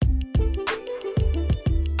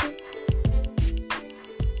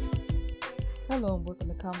Hello and welcome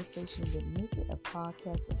to Conversation with Nikki, a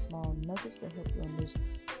podcast of small nuggets to help you on this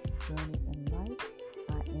journey in life.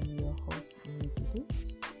 I am your host, Nikki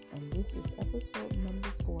Dukes, and this is episode number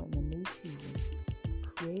 4 in the new season,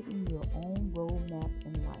 Creating Your Own Roadmap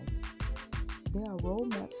in Life. There are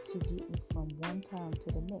roadmaps to getting from one time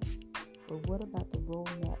to the next, but what about the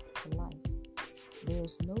roadmap to life? There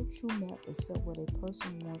is no true map except what a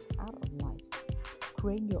person wants out of life.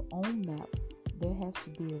 Creating your own map, there has to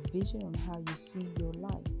be a vision on how you see your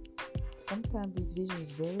life. Sometimes this vision is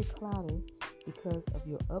very cloudy because of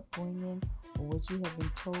your upbringing or what you have been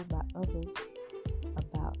told by others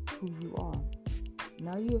about who you are.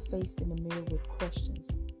 Now you are faced in the mirror with questions.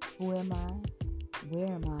 Who am I? Where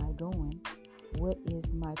am I going? What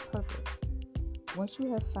is my purpose? Once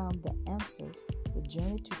you have found the answers, the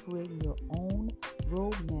journey to creating your own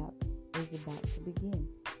roadmap is about to begin.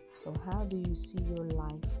 So how do you see your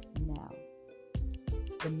life now?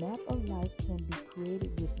 The map of life can be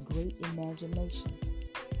created with great imagination.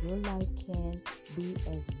 Your life can be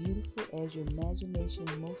as beautiful as your imagination,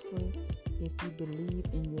 mostly if you believe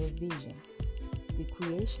in your vision. The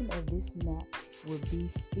creation of this map will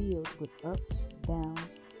be filled with ups,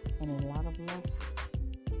 downs, and a lot of losses.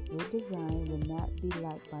 Your design will not be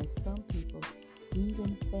liked by some people,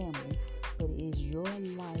 even family, but it is your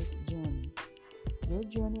life's journey. Your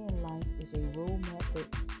journey in life is a roadmap that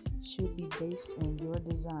should be based on your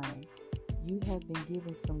design. You have been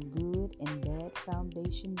given some good and bad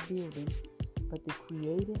foundation building, but the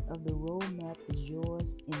creating of the roadmap is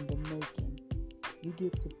yours in the making. You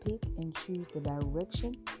get to pick and choose the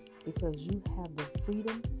direction because you have the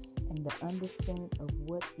freedom and the understanding of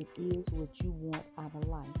what it is what you want out of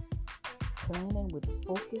life. Planning with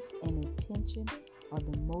focus and intention are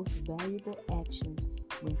the most valuable actions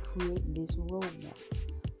when creating this roadmap.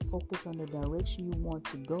 Focus on the direction you want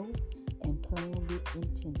to go and plan with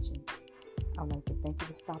intention. I'd like to thank you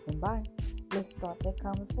for stopping by. Let's start that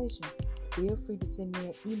conversation. Feel free to send me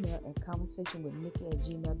an email at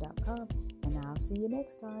conversationwithnikki@gmail.com, and I'll see you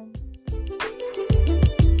next time.